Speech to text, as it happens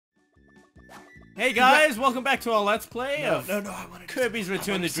Hey guys, welcome back to our Let's Play of No, I wanted Kirby's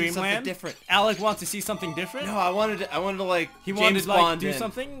Return to Dreamland. Different. Alec wants to see something different. No, I wanted to like He wanted James to like Bond do in.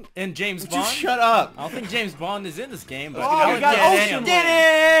 something in James Would Bond. you shut up? I don't think James Bond is in this game, but Oh, Alec we got did Ocean it. did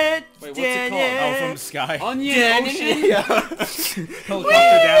it! Wait, what's it called? Oh, from the sky. Onion Ocean? Yeah. Helicopter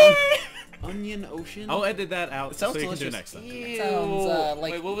down. Onion Ocean? I'll edit that out. It sounds so you can do delicious. next time. Ew. Sounds,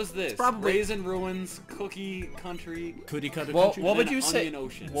 like, Wait, what was this? probably- Raisin Ruins, Cookie Country, Cookie cutter Well, country. what would and you say? Onion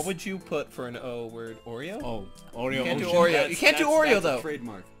Ocean. What would you put for an O word? Oreo? Oh, Oreo You can't do Ocean. Oreo. You can't do Oreo that's though. A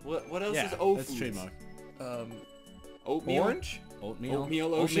trademark. What else Yeah, is O that's foods? trademark. Oatmeal? Orange? Oatmeal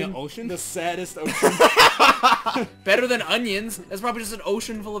Ocean? Oatmeal Ocean? The saddest ocean. better than onions. That's probably just an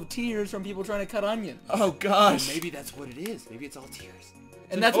ocean full of tears from people trying to cut onions. Oh gosh. Maybe that's what it is. Maybe it's all tears.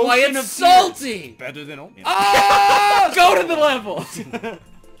 And that's why ocean it's of tears. salty! Better than oatmeal. Ah! Go to the level!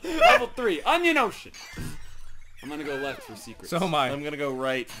 Level 3, Onion Ocean. I'm gonna go left for secrets. So am I. I'm gonna go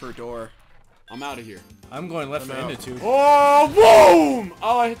right for door. I'm out of here. I'm going left for I'm out. into two. Oh, boom!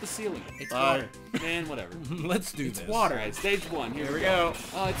 Oh, I hit the ceiling. It's Bye. water. Man, whatever. Let's do this. water. Alright, stage 1. Here Here we we go.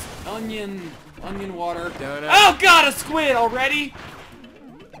 Oh, it's onion water. Donut. Oh god, a squid already!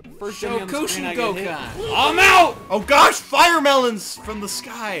 First enemy on the screen I Shokushin get hit. Gokan. I'm out! Oh gosh, fire melons from the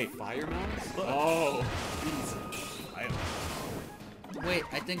sky. Fire melons? Oh. Wait,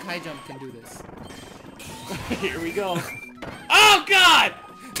 I think high jump can do this. Here we go. Oh god!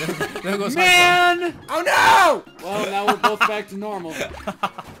 There goes my son. Man! Oh no! Well, now we're both back to normal.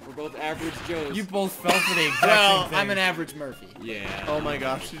 We're both average Joes. You both fell for the exact Well, same thing. I'm an average Murphy. Yeah. Oh my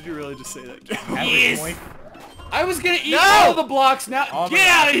gosh, did you really just say that? Joe? Average Yes! point. I was gonna eat No! all the blocks now. All the Get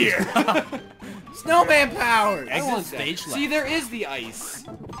out of here! Snowman powers! I Exit want stage that. left. See, there is the ice.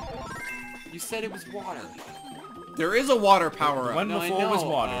 You said it was water. There is a water power up. One No, I before was know.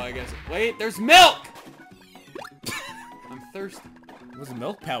 water. Oh, I guess. Wait, there's milk! I'm thirsty. What's the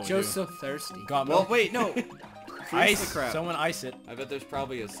milk power Joe's do? so thirsty. Got Well, milk. wait, no. Ice. the crap. Someone ice it. I bet there's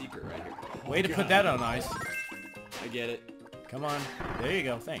probably a secret right here. Way to put that on ice. I get it. Come on. There you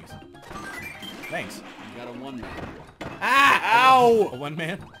go. Thanks. Thanks. You got a 1 man. Ah! A one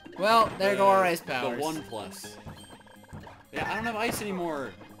man? Well, there go our ice The powers. 1+. Yeah, I don't have ice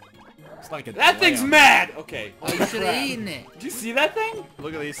anymore. It's like a That thing's delay on- mad! Okay. Oh, you should have eaten it. Did you see that thing?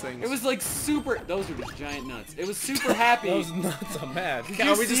 Look at these things. It was like super. Those are just giant nuts. It was super happy. Those nuts are mad. Did Are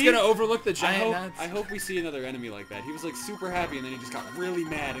you we just see? gonna overlook the I giant hope, nuts? I hope we see another enemy like that. He was like super happy and then he just got really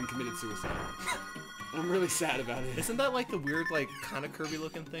mad and committed suicide. I'm really sad about it. Isn't that like the weird, like, kind of Kirby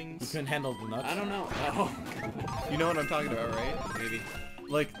looking You things? couldn't handle the nuts. I don't know. Oh, You know what I'm talking about, right? maybe.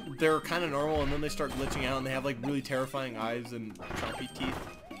 Like, they're kind of normal and then they start glitching out and they have like really terrifying eyes and chompy teeth.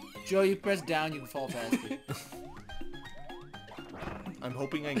 Joe, you press down, you can fall faster. I'm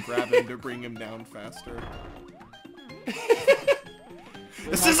hoping I can grab him to bring him down faster.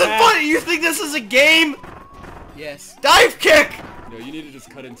 This my isn't back. funny! You think this is a game? Yes. Dive kick! No, you need to just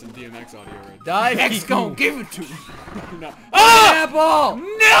cut in some DMX audio right Dive Heck, X gonna give it to you. there. No. Ah! Ball!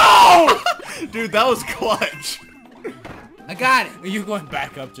 No! Dude, that was clutch. I got it. You going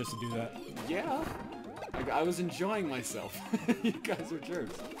back up just to do that? Yeah. I was enjoying myself. You guys are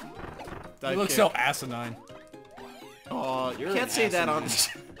jerks. Dive You look kick. so asinine. Aw, you You're can't an say that on the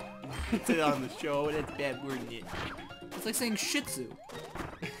asinine. can't say that on the show. That's a bad word in it. It's like saying Shih Tzu.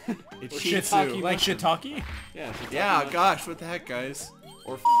 It's Or Shih shiitake. Tzu. Like shiitake? Yeah. she's Yeah, talking about- gosh, what the heck, guys?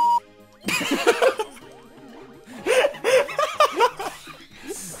 Or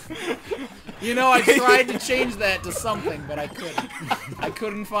You know, I tried to change that to something, but I couldn't. I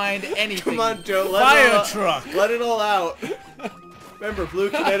couldn't find anything. Come on, Joe, let Fire it all truck! Let it all out. Remember,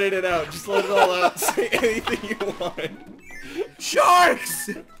 Blue can edit it out. Just let it all out. Say anything you want. Sharks!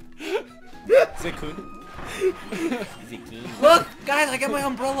 Zekun. Look, guys, I got my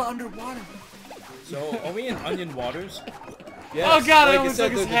umbrella underwater. So, are we in Onion Waters? Yes, Oh god, I like almost said,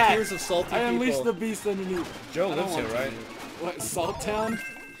 took his the hat. tears of salty I unleashed people. the beast underneath. Joe I don't lives here, want to. right? What, Salt Town?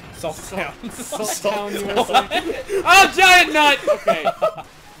 Salt Town. Salt Town, USA? Oh, giant nut! Okay.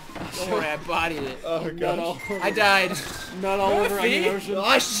 Don't worry, I bodied it. Oh Nut god. all over, I died. nut all over Fee? Onion Ocean.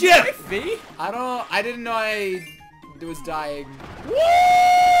 Ah shit! V? I didn't know I was dying. Woo!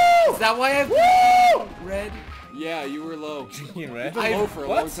 Is that why I have Woo! red? Yeah, you were low. Green red? You've been low for a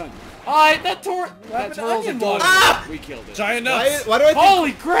what? long time. Alright, that happened to turtle's a Onion dog. Water? Ah! We killed it. Giant Why, nuts! why do I think?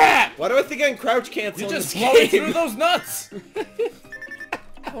 Holy crap! Why do I think I can crouch cancel? You in just this floated game? through those nuts!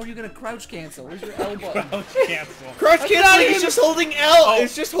 How are you gonna crouch cancel? Where's your L button? Crouch cancel. Crouch not cancel even- is just holding L. Oh.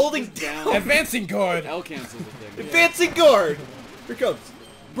 It's just holding Down. Advancing guard. L cancels the thing. Yeah. advancing guard. Here it comes.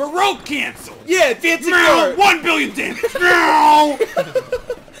 Baroque cancel! Yeah, advancing Meow, guard. 1 billion damage! Meow!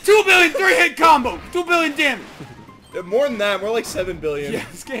 2 billion 3-hit combo! 2 billion damage! More than that. More like 7 billion. Yeah,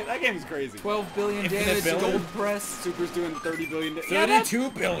 that game is crazy. 12 billion Infinite damage, billion? gold press. Super's doing 30 billion damage. Yeah, that's-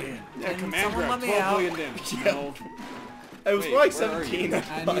 32 billion. Yeah, Can command someone grab, let me 12 out? billion damage. Yeah. No. It was Wait, more like where are 17. you?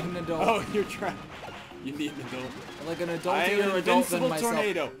 I need an adult. Oh, you're trying. You need an adult. Like an I adultier am an adult than invincible myself.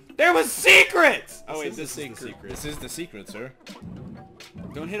 tornado. There was secrets! Oh wait, is this the is the secret. secret. This is the secret, sir.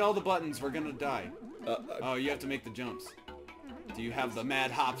 Don't hit all the buttons, we're gonna die. Oh, You have to make the jumps. Do you have the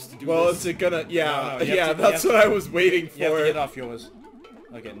mad hops to do well, this? is it gonna? Yeah, No, you have yeah. to- you That's have what I was waiting You have to for. get off yours.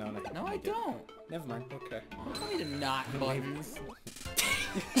 Okay, no. No, I don't. Never mind. Okay. Tell me to knock buttons.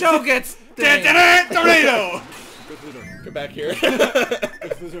 Joe gets thing. Tornado! Go through the door. Come back here. Go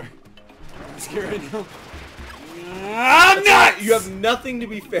through the door. I'm scared right now. I'm nuts! You have nothing to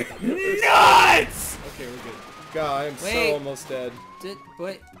be fair. Nuts! Okay, we're good. God, I am Wait. so almost dead.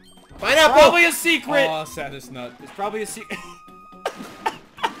 Wait. Pineapple. Probably a secret! Oh, saddest nut. It's probably a secret.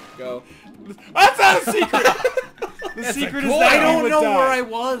 Go. That's not a secret! The That's secret a is goal. that I you don't would know die. where I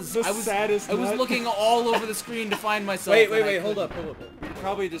was. The I was saddest I was nut. looking all over the screen to find myself. Wait, and I hold couldn't. up. We could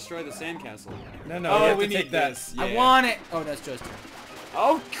probably destroy the sandcastle. No, you Oh, have we to need take that. this. I Yeah. want it. Oh, that's just.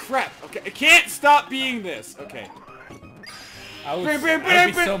 Oh crap! Okay, it can't stop being this. Okay. I would, Brim, brim, I'd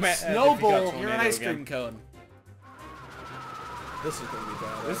be brim, so brim. mad if we got Snowball, tornado You're an ice again. cream cone. This is gonna be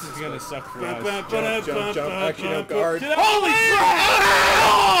bad. This is gonna suck for Jump, us. Jump. Actually, no, guard. Holy crap!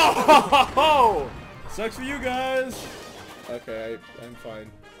 Oh! Sucks for you guys. Okay, I'm fine.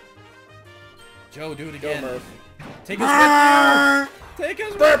 Joe, do it Go, again. Murph. Take us with you. Take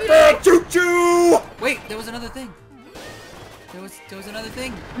us with you. Choo choo! Wait, there was another thing. There was another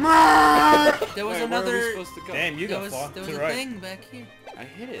thing. There was Wait, where are we another. supposed to go? Damn, you There got was far there to was the a right. thing back here. I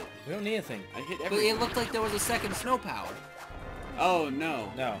hit it. We don't need a thing. I hit But everything. it looked like there was a second snow power. Oh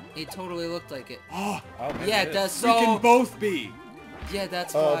no. No. It totally looked like it. Oh, Oh, maybe Yeah, it is. that's we can so. both be. Yeah,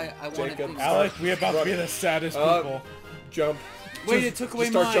 that's Oh, why I wanted Jacob. things. Alec, we about to be the saddest people. Jump. Wait, Just- it took away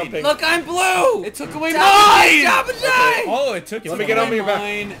just start mine. jumping. Look, I'm blue. It took away Jump, mine. Jump and die. Oh, it took you. Let me from get on mine. your back.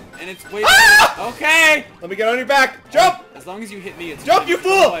 Mine, and it's way. Ah! Okay. Let me get on your back. Jump! As long as you hit me, it's Jump, fine. you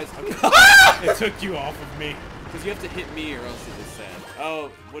fool! Otherwise, It took you off of me. because you have to hit me or else it is sad. Oh,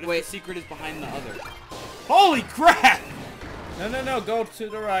 what if Wait. the secret is behind the other? Holy crap! No. Go to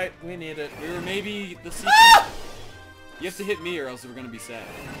the right. We need it. We were maybe the secret. You have to hit me or else we're gonna be sad.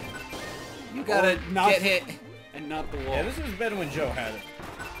 You gotta Or not- get hit. And not the wall. Yeah, this was better when Joe had it.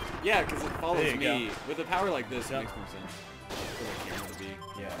 Yeah, because it follows There you me. go. With a power like this, Yep. it makes more sense for the camera to be.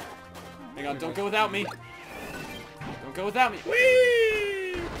 Yeah. Hang on, don't go without me. Don't go without me.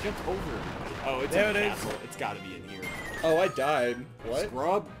 Whee! Jump over. Oh, it's There in the it is. castle. It's gotta be in here. Oh, I died. What?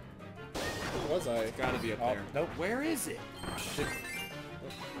 Scrub. Where was I? It's gotta be up Oh, there. nope. Where is it?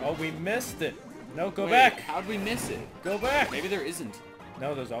 Oh, we missed it. No, go Wait, back. How'd we miss it? Go back. Maybe there isn't.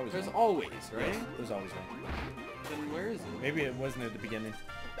 No, there's always There's one. always, right? There's always one. Then where is it? Maybe it wasn't at the beginning.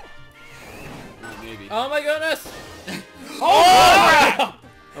 Oh, maybe. Oh my goodness! Oh, crap!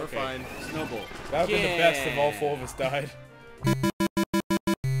 We're Okay. fine. Snowball. That would have been the best if all four of us died.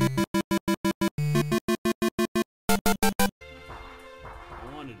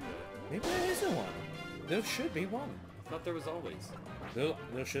 I wanted to. Maybe there isn't one. There should be one. I thought there was always.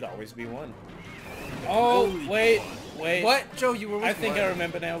 There should always be one. Oh, Holy wait. What, Joe? You were with I think me. I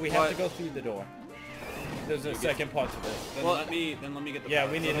remember now. We have What? to go through the door. There's a second part to this. Then let me get the Yeah,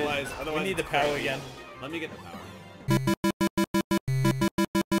 power. we need Otherwise, it. otherwise We need the it's power crazy. again. Let me get the power.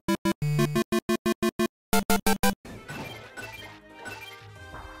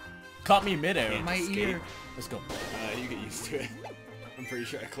 Caught me midair. My Escape. ear. Let's go. You get used to it. I'm pretty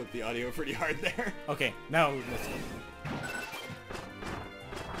sure I clipped the audio pretty hard there. Okay, now let's go.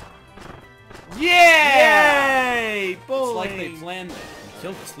 Yay! It's like they planned it.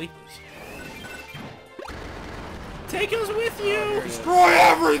 Kill the sleepers. Take us with you! Destroy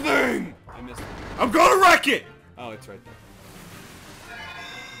everything! I missed it. I'm gonna wreck it! Oh, it's right there.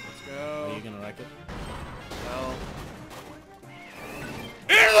 Let's Are go. you gonna wreck it? Well,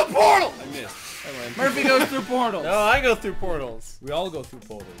 Into the portal! I missed. I win. Murphy goes through portals. No, I go through portals. We all go through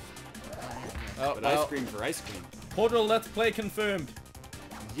portals. Oh, But ice cream for ice cream. Portal Let's Play confirmed.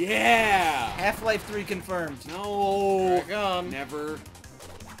 Yeah! Half-Life 3 confirmed. No! Gone. Never.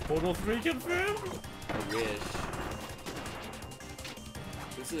 Portal 3 confirmed. I wish.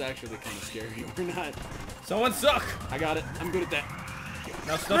 This is actually kind of scary. We're not. Someone suck. I got it. I'm good at that.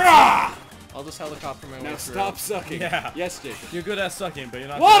 Now stop. Ah! I'll just helicopter my way Now through. stop sucking. Yeah. Yes, Jacob. You're good at sucking, but you're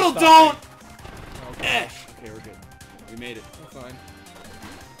not. Waddle good at don't! stopping. Eh. Okay, we're good. We made it. I'm fine.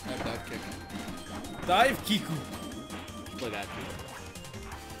 I have that kick. Dive Kiku. Let's play that too.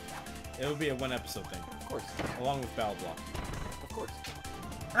 It'll be a one episode thing, Of course. along with Battle Block. Of course.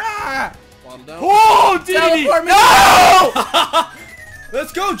 Ah! Waddle down. Oh, Diddy! Teleport me! No!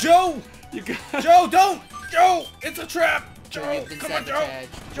 Let's go, Joe! You got... Joe, don't! Joe! It's a trap! Joe, Joe, you've been come on, Joe!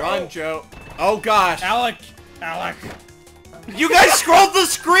 sabotaged. Run, Joe! Oh gosh! Alec! Alec! You guys scrolled the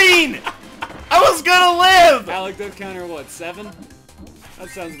screen! I was gonna live! Alec death counter, what, 7? That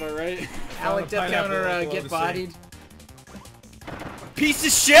sounds about right. Alec death pineapple counter, below get the bodied. Piece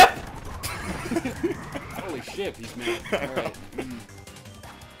of shit! Holy shit, he's mad. Alright.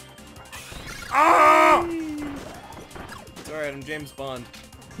 Ah! It's alright, I'm James Bond.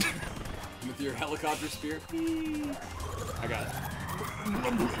 With your helicopter spear. I got it.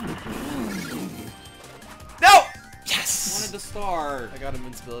 No! Wanted Yes! the star. I got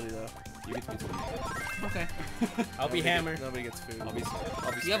invincibility though. You get to be Okay. I'll be hammer. Nobody gets food. I'll be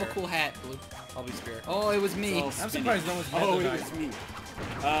I'll be You have a Spear. cool hat, Blue. I'll be Spear. Oh, it was me. all I'm spinny. surprised no one's met Oh, the it guy. was me.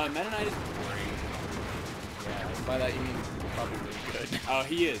 Meta Knight is boring. Yeah, by that you mean probably really good. Oh,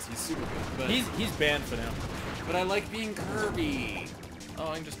 he is. He's super good. But He's banned for now. but I like being Kirby. Oh,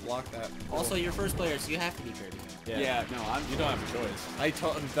 I can just block that. Also, you're first player, so you have to be Kirby. Yeah, no, You don't have a choice. I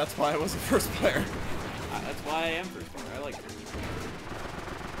told him that's why I was the first player. that's why I am first player. I like Kirby.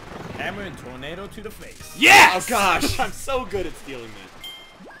 Hammer and tornado to the face. Yes! Oh gosh! I'm so good at stealing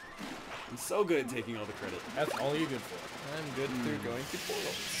that. I'm so good at taking all the credit. That's all you're good for. I'm good through going through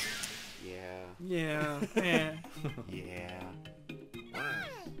portals. Yeah. Yeah. Yeah.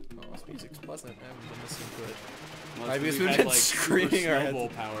 Oh, this music's pleasant. I haven't been listening to it. Well, I it's guess we've we've had, been like, screaming our snowball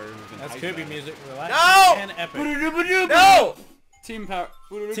heads. power. We've been That's hyped Kirby about it. music. Relax No! and epic. No! Team power.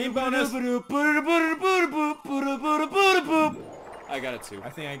 Team bonus. I got it too. I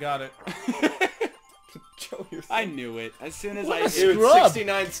think I got it. Joe, you're I knew it. As soon as What I a knew it. Dude, Scrub.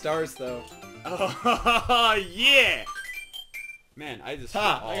 69 stars though. Oh, yeah! Man, I just...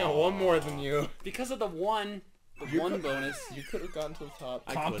 Ha! I got one more than you. Because of the one bonus. You could have gotten to the top.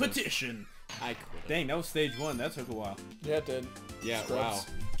 I could've. Competition. I could've. Dang, that was stage 1. That took a while. Yeah, it did. Yeah, Scrubs.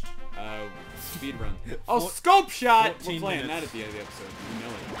 wow. Speed run. Oh, scope shot! We're 14 playing minutes. that at the end of the episode. You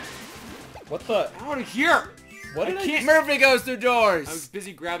know it. What the? Out of here! What I did I can't- Murphy goes through doors. I was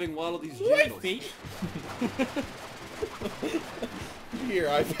busy grabbing Waddle these Right jingles. feet. Here,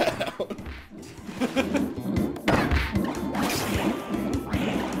 iPad out.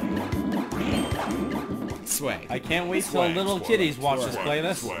 Swag. I can't wait till Swag, little swag, kiddies watch swag, this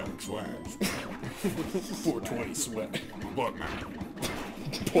playlist. Swag, swag. 420 sweat. Buttman.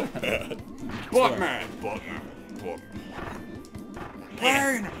 Buttman. Buttman. Buttman.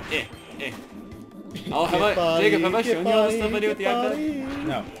 Burn! Oh, have I, Jacob, have I shown you all the stuff I do with the iPad?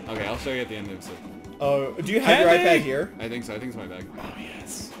 No. Okay, I'll show you at the end of the episode. Oh, do you have your Candy! iPad here? I think so. I think it's my bag. Oh,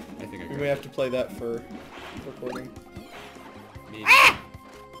 yes. I think I We got may it. have to play that for recording. Maybe.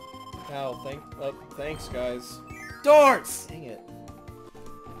 Ow, thanks, guys. Doors. Dang it.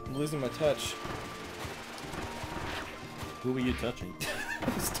 I'm losing my touch. Who were you touching?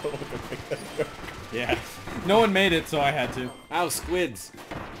 I'm still looking like that joke. Yeah. No one made it, so I had to. Ow, squids.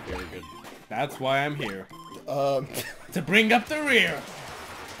 Very good. That's why I'm here. To bring up the rear.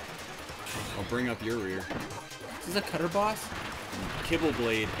 I'll bring up your rear. Is this a cutter boss? Kibble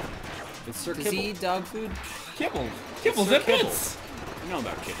blade. It's Sir Does Kibble. he eat dog food? Kibble. Kibble's Sir in Kibble. bits. You know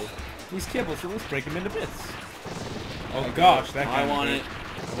about Kibble. He's kibble, so let's break him into bits. Oh gosh, that I kind want it.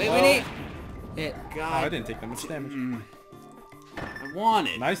 Wait, Well, we need it. Oh, I God, didn't take that much damage. I want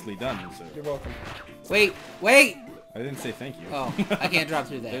it. Nicely done, sir. You're welcome. Wait. I didn't say thank you. Oh, I can't drop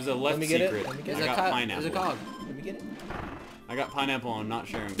through that. There's a left me get it. secret. Let me get I There's a got cog. pineapple. There's a cog. Let me get it. I got pineapple. I'm not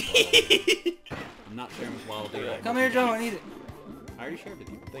sharing with Wild. I'm not sharing with Wild. Come here, Joe. I need it. I already shared with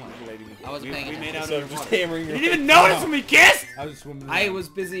you. Thank you, lady. I wasn't We paying made attention. out So under just water. hammering You your didn't even notice when we kissed. I was swimming I around. was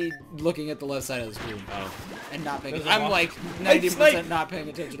busy looking at the left side of the screen Oh. and not paying. There's a I'm lot- like Hey, 90% Snake! not paying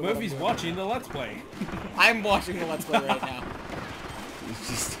attention to what I'm Murphy's doing. watching the Let's Play. I'm watching the Let's Play right now. It's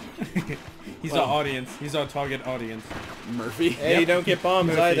just He's Well- our audience. He's our target audience. Murphy. Hey, you don't get bombs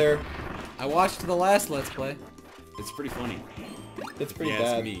Murphy. either. I watched the last Let's Play. It's pretty funny. It's pretty yeah,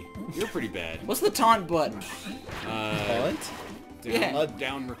 bad. it's me. You're pretty bad. What's the taunt button? Taunt? Down, Yeah.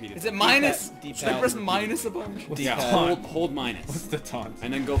 down repeatedly. Is it minus? D-pad Should I press repeatedly. minus a bunch? What's Yeah, the hold, taunt? hold minus. What's the taunt?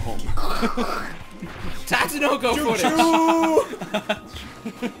 And then go home. Tatsunoko footage.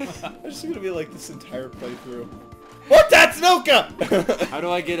 It's just gonna be like this entire playthrough. What? That's Noka! How do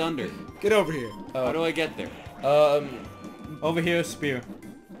I get under? Get over here. How do I get there? Over here, spear.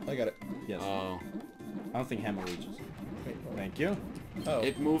 I got it. Yes. Oh. I don't think hammer reaches. Wait, Thank you. oh.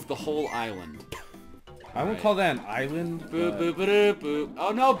 It moved the whole island. I won't call that an island. Boop, but boop, boop, boop.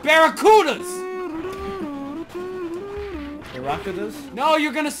 Oh no, barracudas! Barracudas? No,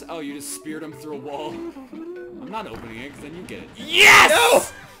 you're gonna oh, you just speared him through a wall. I'm not opening it, because then you get it.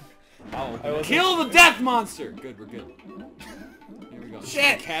 Yes! I'll open I it. was- Kill the death monster! Good, we're good. Here we go.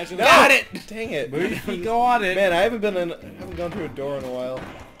 Shit! Casually. Got it! Dang it. Murphy, go on it. Man, I haven't gone through a door in a while.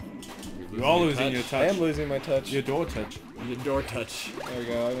 You're all losing your I touch. am losing my touch. Your door touch. The door touch. There we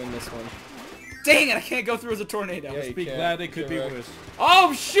go, I win this one. Dang it! I can't go through as a tornado. Yeah, you Be can't. glad it could be Correct. worse.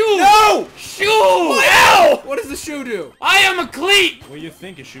 Oh, shoot! No! Shoot! Ow! What does the shoe do? I am a cleat! What do you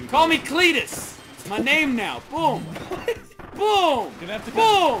think it should Call me Cletus. It's my name now. Boom. Boom. Gonna have to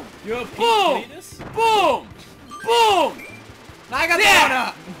Boom. You're a Boom. penis? Boom. Boom. Now I got the Yeah. one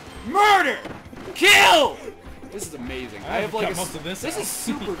up. Murder. Kill. This is amazing. I have like cut most of this This out. is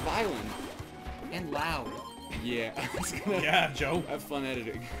super violent. And loud. Yeah. It's gonna Yeah, Joe. have fun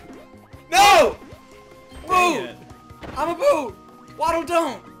editing. No! Dang Boot! it. I'm a boot! Waddle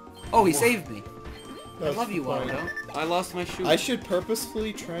don't! Oh, he saved me. I That's love the you, Waddle point. don't. I lost my shoe. I should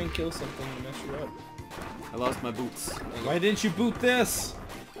purposefully try and kill something and mess you up. I lost my boots. Why didn't you boot this?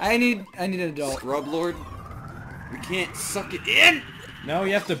 I need an adult. Scrub Lord. We can't suck it in. No,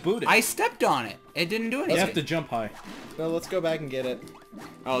 you have to boot it. I stepped on it. It didn't do anything. You have to jump high. No, let's go back and get it.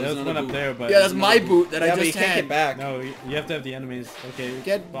 Oh, There's there's one another up boot. there, but... Yeah, that's my boot that Yeah, I but you just can't had. get back. No, you have to have the enemies. Okay,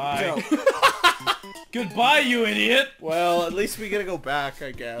 Get bye. Joe. Goodbye, you idiot! Well, at least we gotta go back,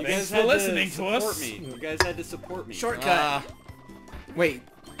 I guess. You Thanks guys for had listening to to us. support me. You guys had to support me. Shortcut. Ah, Wait.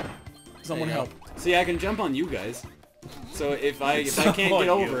 Someone There you help. See, I can jump on you guys. So if I can't Support get you.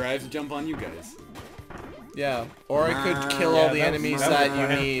 over, I have to jump on you guys. yeah. Or I could kill all the Yeah, enemies that that was you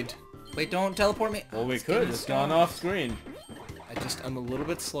mine. need. Wait, don't teleport me. Well, we It's could. getting It's slow. gone off screen. I'm a little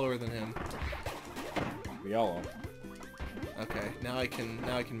bit slower than him. We all are. Okay, now I can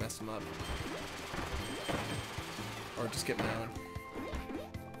mess him up. Or just get my own.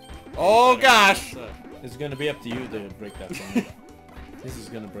 Oh gosh! So, It's gonna be up to you to break that for me. This is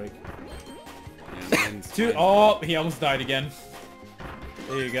gonna break. yeah, mine's Two. fine. Oh, he almost died again.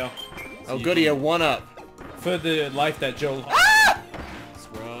 There you go. Oh goody, a 1-up. For the life that Joe.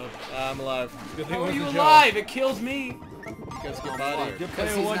 Scrub. I'm alive. Good thing How it are you wasn't Joe. alive? It kills me. Guys, get body. You're Because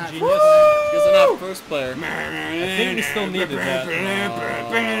player he's one, not- genius. Guess I'm not first player. I think we still needed that.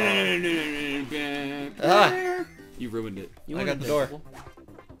 Ah, You ruined it. I got the door. Don't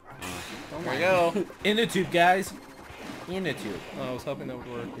There we worry. go. Inner tube, guys. Inner tube Oh, I was hoping that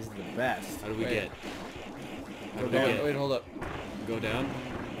would work. is the best. How do we Wait. get? How do we down. get? Wait, hold up. Go down?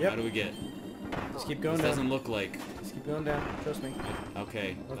 Yep. How do we get? Just keep This going down. doesn't look like... Just keep going down. Trust me.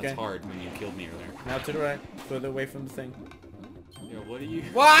 Okay, Okay. that's hard when you killed me earlier. Now to the right. Further away from the thing. Yo, what are you...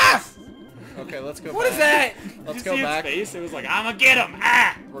 What? Okay, let's go What back. is that? Let's Did you go see back. Its face? It was like, I'ma get him!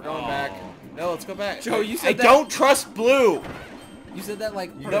 Ah! We're going Oh. back. No, let's go back. Joe, you I said that. don't trust blue. You said that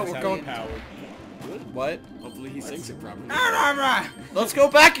like. You No, guys we're have going- power. What? Hopefully he sinks it properly. Let's go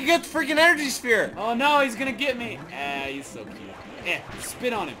back and get the freaking energy sphere. Oh no, he's gonna get me! Ah, he's so cute. Eh,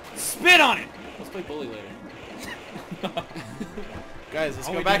 spit on him! Spit on him! Let's play bully later. Guys, let's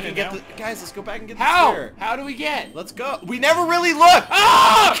Are go we back doing and it get now? the guys. Let's go back and get the How? sphere. How do we get? Let's go. We never really looked.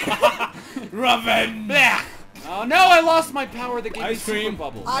 Ah! Revenge! Blah! Oh no, I lost my power that gave me Ice cream. super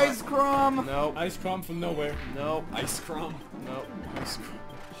bubbles. Ice crumb. No. Ice crumb from nowhere. No. Ice crumb. No.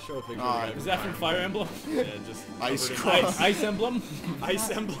 Sure figure Ah, it out. Is that from Fire Emblem? Yeah, just Ice covered in crumb. ice. Ice Emblem? Ice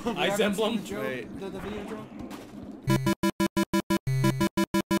emblem. Ice Emblem? Wait. The video Joe?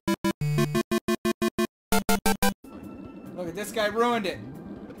 Look at this guy ruined it.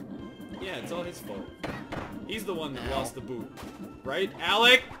 Yeah, it's all his fault. He's the one that lost the boot. Right,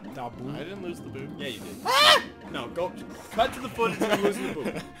 Alec? I didn't lose the boot. Yeah, you did. No, go. Cut to the footage of him losing the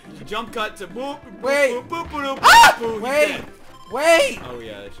boot. Jump cut to boop. boop, Wait. Boop, boop, boop, boop, Ah! boop, he's Wait. dead. Wait. Oh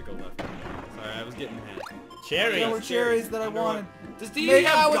yeah, I should go left. Sorry, I was getting mad. Cherry. There were cherries that I wanted. Does DD Make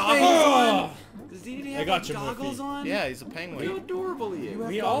have out with me. goggles on? Oh, Does DD I have got like, you, goggles Murphy. on? Yeah, he's a Look how penguin. adorable he is. You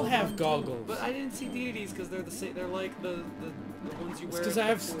we all have goggles. But I didn't see DDD's because they're the same. They're like the ones you It's wear. because I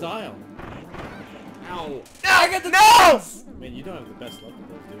have style. Ow. I got the nose. Man, you don't have the best luck with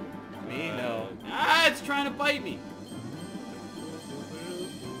those, do you? Me, no. Ah, it's trying to bite me.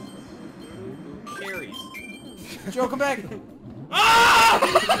 Cherries. Joe, come back.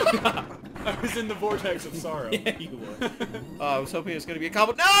 Ah! I was in the vortex of sorrow. Yeah, you were. I was hoping it was gonna be a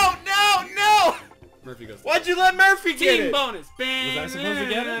combo. No, no, no! Murphy goes. Why'd you let Murphy get Team it? bonus. Was I supposed to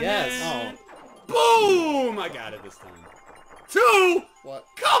get it? Yes. Oh. Boom! I got it this time. 2! What?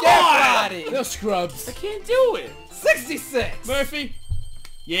 Come Get on! body. No scrubs. I can't do it. 66. Murphy.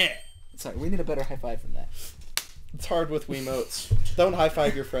 Yeah. Sorry, we need a better high five from that. It's hard with Wiimotes. Don't high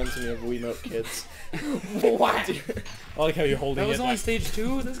five your friends when you have Wiimote kids. What? I like how you're holding That was it. only stage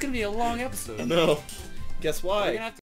 2. This is gonna be a long episode. No. Guess We're why? gonna have to